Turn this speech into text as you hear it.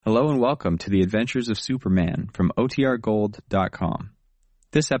Hello and welcome to the Adventures of Superman from OTRGold.com.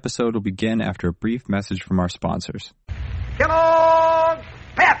 This episode will begin after a brief message from our sponsors. Kellogg's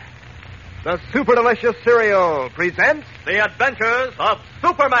Pep, the super delicious cereal, presents The Adventures of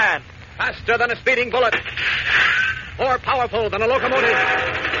Superman. Faster than a speeding bullet. More powerful than a locomotive.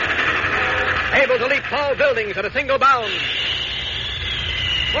 Able to leap tall buildings at a single bound.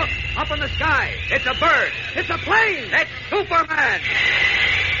 Look, up in the sky. It's a bird. It's a plane. It's Superman.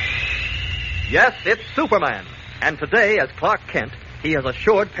 Yes, it's Superman. And today, as Clark Kent, he has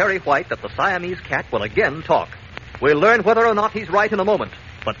assured Perry White that the Siamese cat will again talk. We'll learn whether or not he's right in a moment.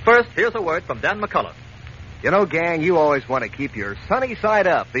 But first, here's a word from Dan McCullough. You know, gang, you always want to keep your sunny side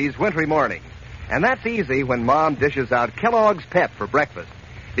up these wintry mornings. And that's easy when Mom dishes out Kellogg's Pep for breakfast.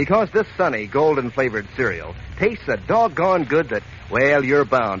 Because this sunny, golden-flavored cereal tastes so doggone good that, well, you're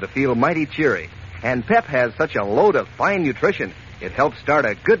bound to feel mighty cheery. And Pep has such a load of fine nutrition, it helps start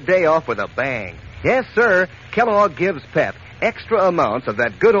a good day off with a bang. Yes, sir, Kellogg gives Pep extra amounts of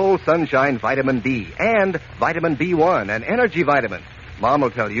that good old sunshine vitamin D and vitamin B1, an energy vitamin. Mom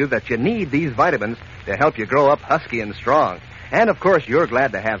will tell you that you need these vitamins to help you grow up husky and strong. And, of course, you're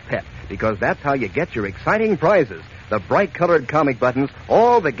glad to have Pep, because that's how you get your exciting prizes, the bright-colored comic buttons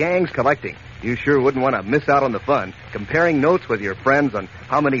all the gang's collecting. You sure wouldn't want to miss out on the fun, comparing notes with your friends on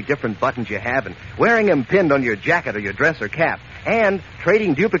how many different buttons you have and wearing them pinned on your jacket or your dress or cap, and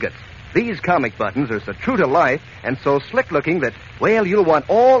trading duplicates. These comic buttons are so true to life and so slick-looking that, well, you'll want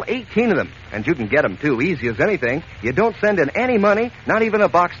all 18 of them. And you can get them, too, easy as anything. You don't send in any money, not even a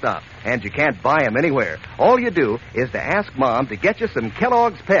box stop. And you can't buy them anywhere. All you do is to ask Mom to get you some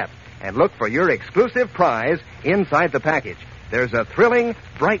Kellogg's Pep and look for your exclusive prize inside the package. There's a thrilling,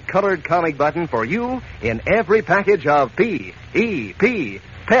 bright-colored comic button for you in every package of P.E.P.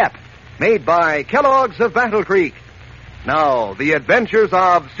 Pep, made by Kellogg's of Battle Creek. Now, the adventures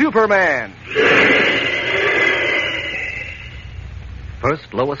of Superman.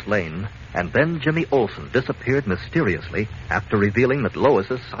 First Lois Lane, and then Jimmy Olsen disappeared mysteriously after revealing that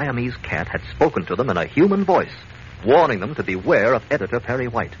Lois's Siamese cat had spoken to them in a human voice, warning them to beware of editor Perry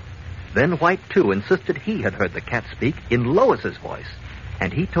White. Then White, too, insisted he had heard the cat speak in Lois's voice,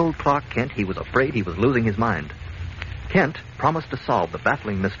 and he told Clark Kent he was afraid he was losing his mind. Kent promised to solve the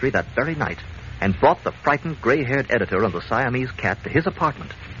baffling mystery that very night and brought the frightened gray-haired editor and the Siamese cat to his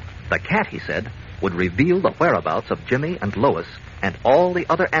apartment. The cat, he said, would reveal the whereabouts of Jimmy and Lois and all the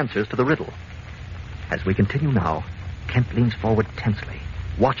other answers to the riddle. As we continue now, Kent leans forward tensely,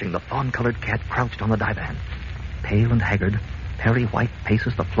 watching the fawn-colored cat crouched on the divan. Pale and haggard, Perry White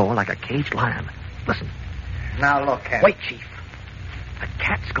paces the floor like a caged lion. Listen. Now, look, Kent. Wait, Chief. The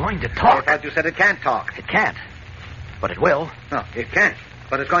cat's going to talk. I thought you said it can't talk. It can't. But it will. No, it can't.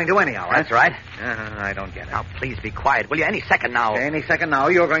 But it's going to anyhow, right? That's right. I don't get it. Now, please be quiet, will you? Any second now. Any second now,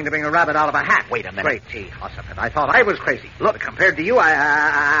 you're going to bring a rabbit out of a hat. Wait a minute. Great tea, Ossipet. I thought I was crazy. Look, compared to you,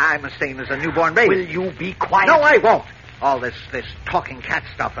 I'm as sane as a newborn baby. Will you be quiet? No, I won't. All this talking cat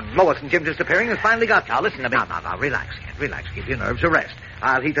stuff and Lois and Jim disappearing has finally got you. Now, listen to me. Now, relax, Kent, relax. Give your nerves a rest.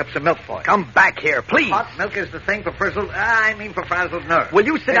 I'll heat up some milk for you. Come back here, please. Hot milk is the thing for frazzled nerves. Will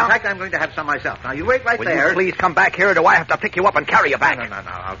you sit down? In fact, I'm going to have some myself. Now, you wait right Will there. you please come back here, or do I have to pick you up and carry you back? No.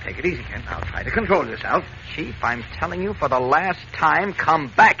 I'll take it easy, Kent. I'll try to control yourself. Chief, I'm telling you for the last time, come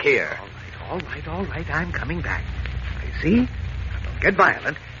back here. All right. I'm coming back. I see. Now, don't get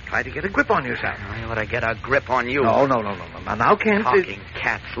violent. Try to get a grip on yourself. I ought to get a grip on you. No. Now, Kent. Talking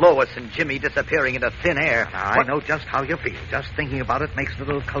cats, Lois and Jimmy disappearing into thin air. Now, I know just how you feel. Just thinking about it makes the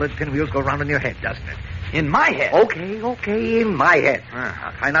little colored pinwheels go round in your head, doesn't it? In my head? Okay, in my head.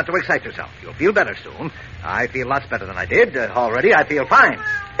 Now, try not to excite yourself. You'll feel better soon. I feel lots better than I did. Already, I feel fine.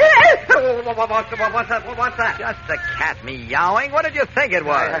 What's that? Just the cat meowing. What did you think it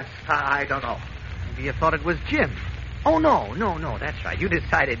was? I don't know. Maybe you thought it was Jim. Oh, no, that's right. You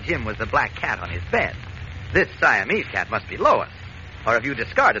decided Jim was the black cat on his bed. This Siamese cat must be Lois. Or have you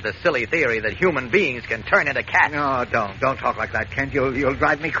discarded the silly theory that human beings can turn into cats? No, don't talk like that, Kent. You'll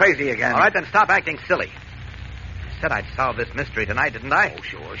drive me crazy again. All right, then stop acting silly. I said I'd solve this mystery tonight, didn't I?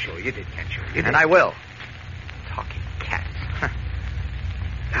 Oh, sure, you did, Kent, sure you did. And I will. Talking cats.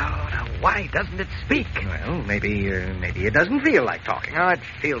 Now, why doesn't it speak? Well, maybe it doesn't feel like talking. No, it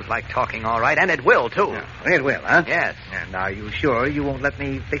feels like talking, all right, and it will, too. No, it will, huh? Yes. And are you sure you won't let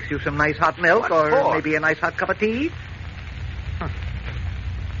me fix you some nice hot milk? What for? Maybe a nice hot cup of tea?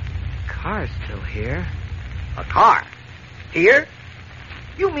 Car's still here. A car? Here?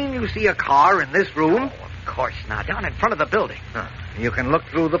 You mean you see a car in this room? Oh, of course not. Down in front of the building. You can look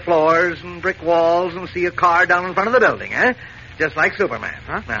through the floors and brick walls and see a car down in front of the building, eh? Just like Superman.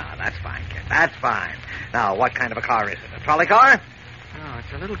 Huh? Now, that's fine, Kent. That's fine. Now, what kind of a car is it? A trolley car? Oh,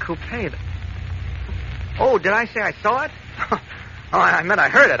 it's a little coupe. Oh, did I say I saw it? Oh, I meant I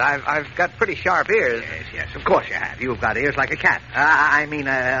heard it. I've got pretty sharp ears. Yes, of course you have. You've got ears like a cat.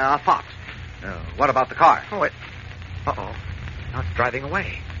 A fox. What about the car? Oh, Uh-oh. Now it's driving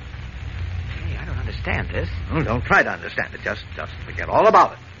away. Hey, I don't understand this. Don't try to understand it. Just forget all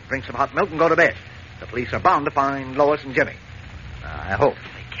about it. Drink some hot milk and go to bed. The police are bound to find Lois and Jimmy. I hope.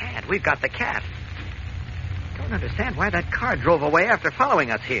 They can't. We've got the cat. Don't understand why that car drove away after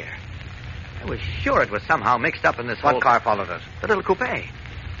following us here. I was sure it was somehow mixed up in this whole... What car followed us? The little coupe.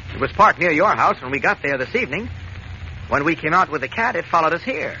 It was parked near your house when we got there this evening. When we came out with the cat, it followed us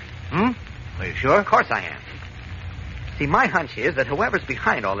here. Are you sure? Of course I am. See, my hunch is that whoever's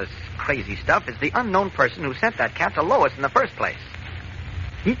behind all this crazy stuff is the unknown person who sent that cat to Lois in the first place.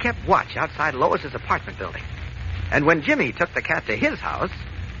 He kept watch outside Lois's apartment building. And when Jimmy took the cat to his house,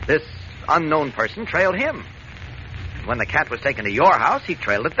 this unknown person trailed him. And when the cat was taken to your house, he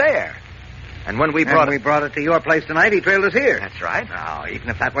trailed it there. And when we brought it to your place tonight, he trailed us here. That's right. Now, even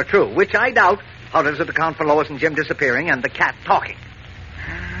if that were true, which I doubt, how does it account for Lois and Jim disappearing and the cat talking?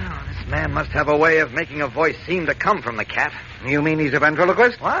 Oh, this man must have a way of making a voice seem to come from the cat. You mean he's a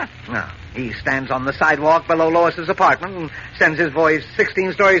ventriloquist? What? No. He stands on the sidewalk below Lois's apartment and sends his voice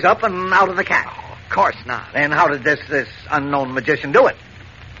 16 stories up and out of the cat. Oh, of course not. Then how did this unknown magician do it?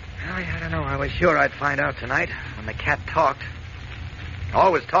 Well, I don't know. I was sure I'd find out tonight when the cat talked.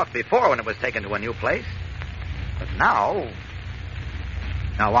 Always talked before when it was taken to a new place. But now...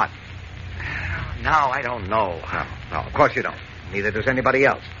 Now what? Now I don't know. No, of course you don't. Neither does anybody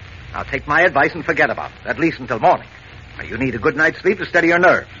else. Now take my advice and forget about it, at least until morning. Now, you need a good night's sleep to steady your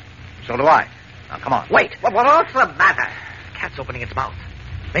nerves. So do I. Now, come on. Wait. What's the matter? The cat's opening its mouth.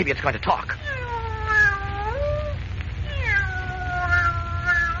 Maybe it's going to talk.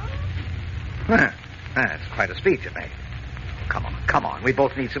 That's quite a speech it made. Come on. We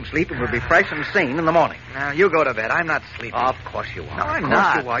both need some sleep, and we'll be fresh and sane in the morning. Now, you go to bed. I'm not sleepy. Of course you are. No, I'm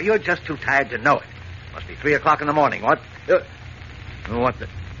not. Of course you are. You're just too tired to know it. Must be 3 o'clock in the morning. What? What's the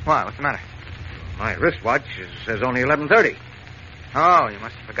matter? My wristwatch says only 11:30. Oh, you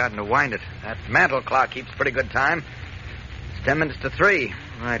must have forgotten to wind it. That mantel clock keeps pretty good time. It's 10 minutes to 3.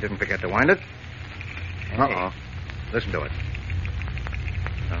 I didn't forget to wind it. Hey. Uh-oh. Listen to it.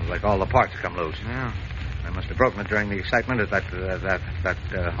 Sounds like all the parts come loose. Yeah. I must have broken it during the excitement of that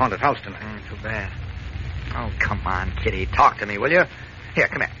haunted house tonight. Too bad. Oh, come on, Kitty. Talk to me, will you? Here,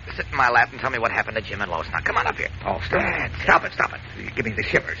 come here. Sit in my lap and tell me what happened to Jim and Lois. Now, come on up here. Oh, stop it. You give me the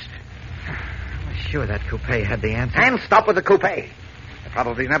shivers. I was sure that coupe had the answer. And stop with the coupe. There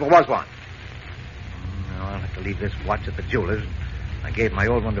probably never was one. No, I'll have to leave this watch at the jeweler's. I gave my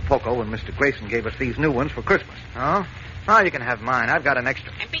old one to Poco when Mr. Grayson gave us these new ones for Christmas. Oh? Oh, you can have mine. I've got an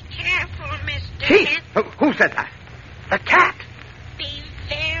extra. Be careful, Mr. Chief! Who said that? The cat! Be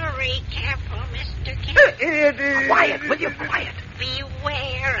very careful, Mr. Kent. Quiet, will you? Quiet.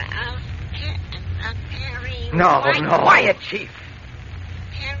 Beware of Perry White. No. Quiet, Chief.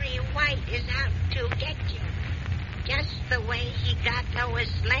 Perry White is out to get you. Just the way he got Lois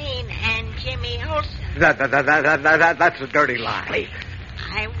Lane and Jimmy Olsen. That's a dirty lie.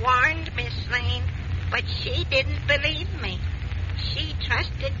 I warned Miss Lane, but she didn't believe me. She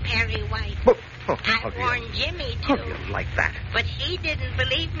trusted Perry White. I warned Jimmy, too. How do you like that? But he didn't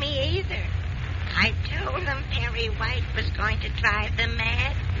believe me either. I told him Perry White was going to drive them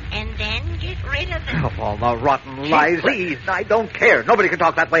mad and then get rid of them. Oh, all the rotten lies. Please, I don't care. Nobody can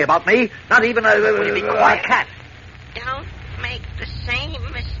talk that way about me. Not even a cat. Don't make the same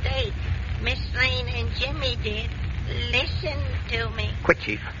mistake Miss Lane and Jimmy did. Listen to me. Quick,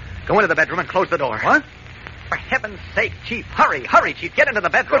 Chief. Go into the bedroom and close the door. What? For heaven's sake, Chief. Hurry, Chief. Get into the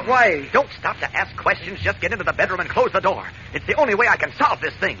bedroom. But why? Don't stop to ask questions. Just get into the bedroom and close the door. It's the only way I can solve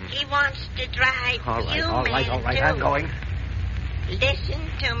this thing. He wants to drive all right. Too. I'm going. Listen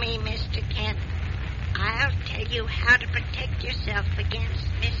to me, Mr. Kent. I'll tell you how to protect yourself against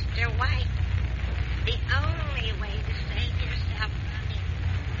Mr. White. The only way to save yourself from him.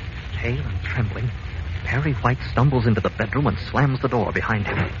 Pale and trembling, Perry White stumbles into the bedroom and slams the door behind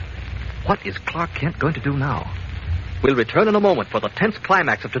him. What is Clark Kent going to do now? We'll return in a moment for the tense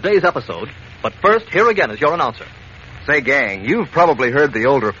climax of today's episode, but first, here again is your announcer. Say, gang, you've probably heard the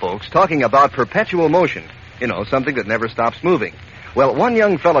older folks talking about perpetual motion. You know, something that never stops moving. Well, one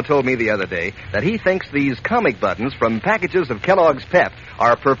young fellow told me the other day that he thinks these comic buttons from packages of Kellogg's Pep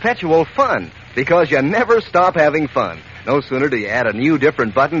are perpetual fun because you never stop having fun. No sooner do you add a new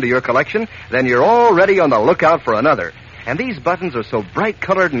different button to your collection than you're already on the lookout for another. And these buttons are so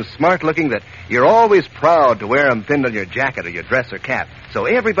bright-colored and smart-looking that you're always proud to wear them pinned on your jacket or your dress or cap so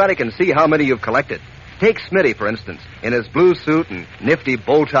everybody can see how many you've collected. Take Smitty, for instance, in his blue suit and nifty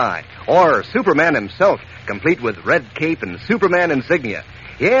bow tie. Or Superman himself, complete with red cape and Superman insignia.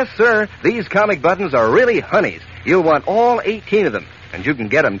 Yes, sir, these comic buttons are really honeys. You'll want all 18 of them, and you can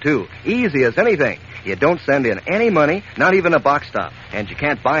get them, too. Easy as anything. You don't send in any money, not even a box stop, and you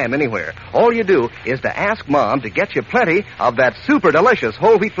can't buy them anywhere. All you do is to ask Mom to get you plenty of that super delicious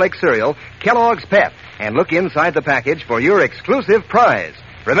whole wheat flake cereal, Kellogg's Pep, and look inside the package for your exclusive prize.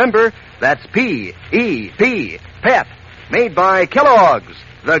 Remember, that's P-E-P, Pep, made by Kellogg's,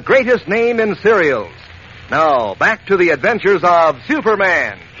 the greatest name in cereals. Now, back to the adventures of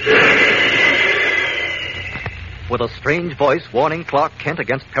Superman. With a strange voice warning Clark Kent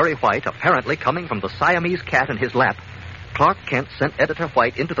against Perry White, apparently coming from the Siamese cat in his lap, Clark Kent sent Editor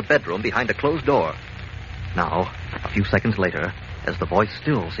White into the bedroom behind a closed door. Now, a few seconds later, as the voice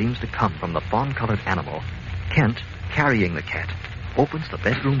still seems to come from the fawn-colored animal, Kent, carrying the cat, opens the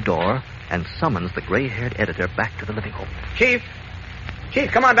bedroom door and summons the gray-haired editor back to the living room. Chief,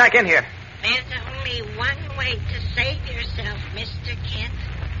 come on back in here. There's only one way to save yourself, Mr. Kent.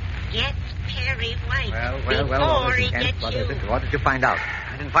 Get Perry White before he gets you. What did you find out?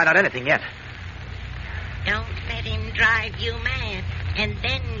 I didn't find out anything yet. Don't let him drive you mad and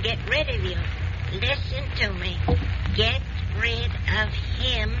then get rid of you. Listen to me. Get rid of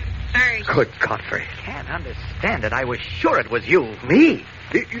him first. Good Godfrey. Can't understand it. I was sure it was you. Me?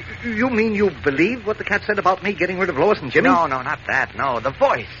 You mean you believe what the cat said about me getting rid of Lois and Jimmy? No, not that. No, the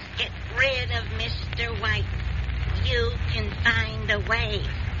voice. Get rid of Mr. White. You can find a way.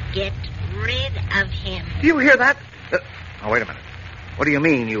 Get rid of him. Do you hear that? Wait a minute. What do you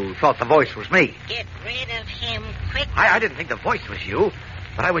mean you thought the voice was me? Get rid of him quick. I didn't think the voice was you,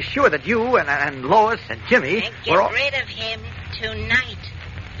 but I was sure that you and Lois and Jimmy Get rid of him tonight.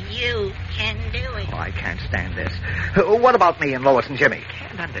 You can do it. Oh, I can't stand this. What about me and Lois and Jimmy?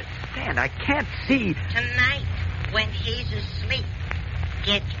 Can't understand. I can't see. Tonight, when he's asleep,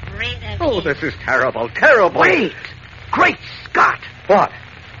 get rid of him. Oh, this is terrible, terrible. Wait! Great Scott! What?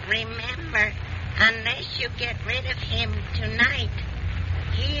 Remember, unless you get rid of him tonight,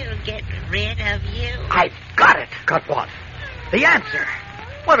 he'll get rid of you. I've got it. Got what? The answer.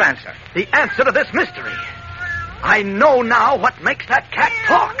 What answer? The answer to this mystery. I know now what makes that cat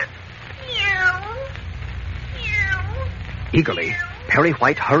talk. Eagerly, Perry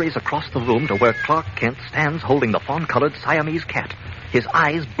White hurries across the room to where Clark Kent stands holding the fawn-colored Siamese cat, his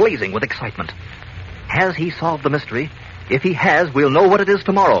eyes blazing with excitement. Has he solved the mystery? If he has, we'll know what it is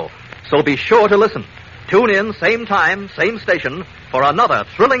tomorrow. So be sure to listen. Tune in, same time, same station, for another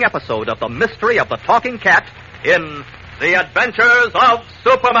thrilling episode of The Mystery of the Talking Cat in The Adventures of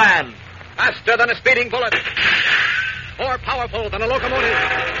Superman. Faster than a speeding bullet. More powerful than a locomotive.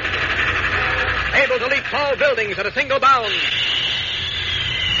 Able to leap tall buildings at a single bound.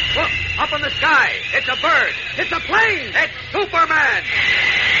 Look, up in the sky. It's a bird. It's a plane. It's Superman.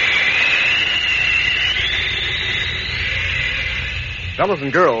 Fellows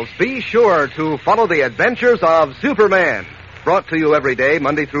and girls, be sure to follow the adventures of Superman. Brought to you every day,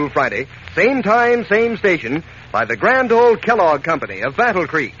 Monday through Friday, same time, same station, by the grand old Kellogg Company of Battle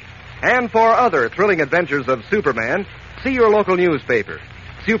Creek. And for other thrilling adventures of Superman, see your local newspaper.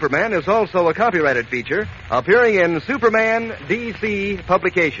 Superman is also a copyrighted feature appearing in Superman DC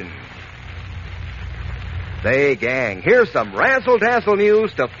publications. Say, gang, here's some razzle-dazzle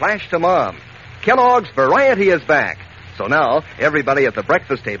news to flash to Mom. Kellogg's Variety is back. So now, everybody at the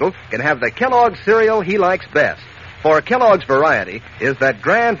breakfast table can have the Kellogg's cereal he likes best. For Kellogg's Variety is that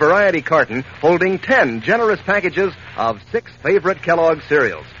grand variety carton holding 10 generous packages of 6 favorite Kellogg's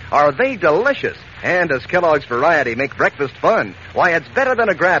cereals. Are they delicious? And does Kellogg's Variety make breakfast fun? Why, it's better than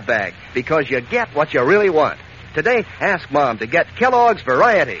a grab bag, because you get what you really want. Today, ask Mom to get Kellogg's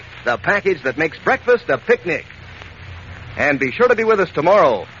Variety, the package that makes breakfast a picnic. And be sure to be with us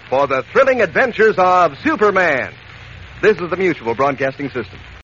tomorrow for the thrilling adventures of Superman. This is the Mutual Broadcasting System.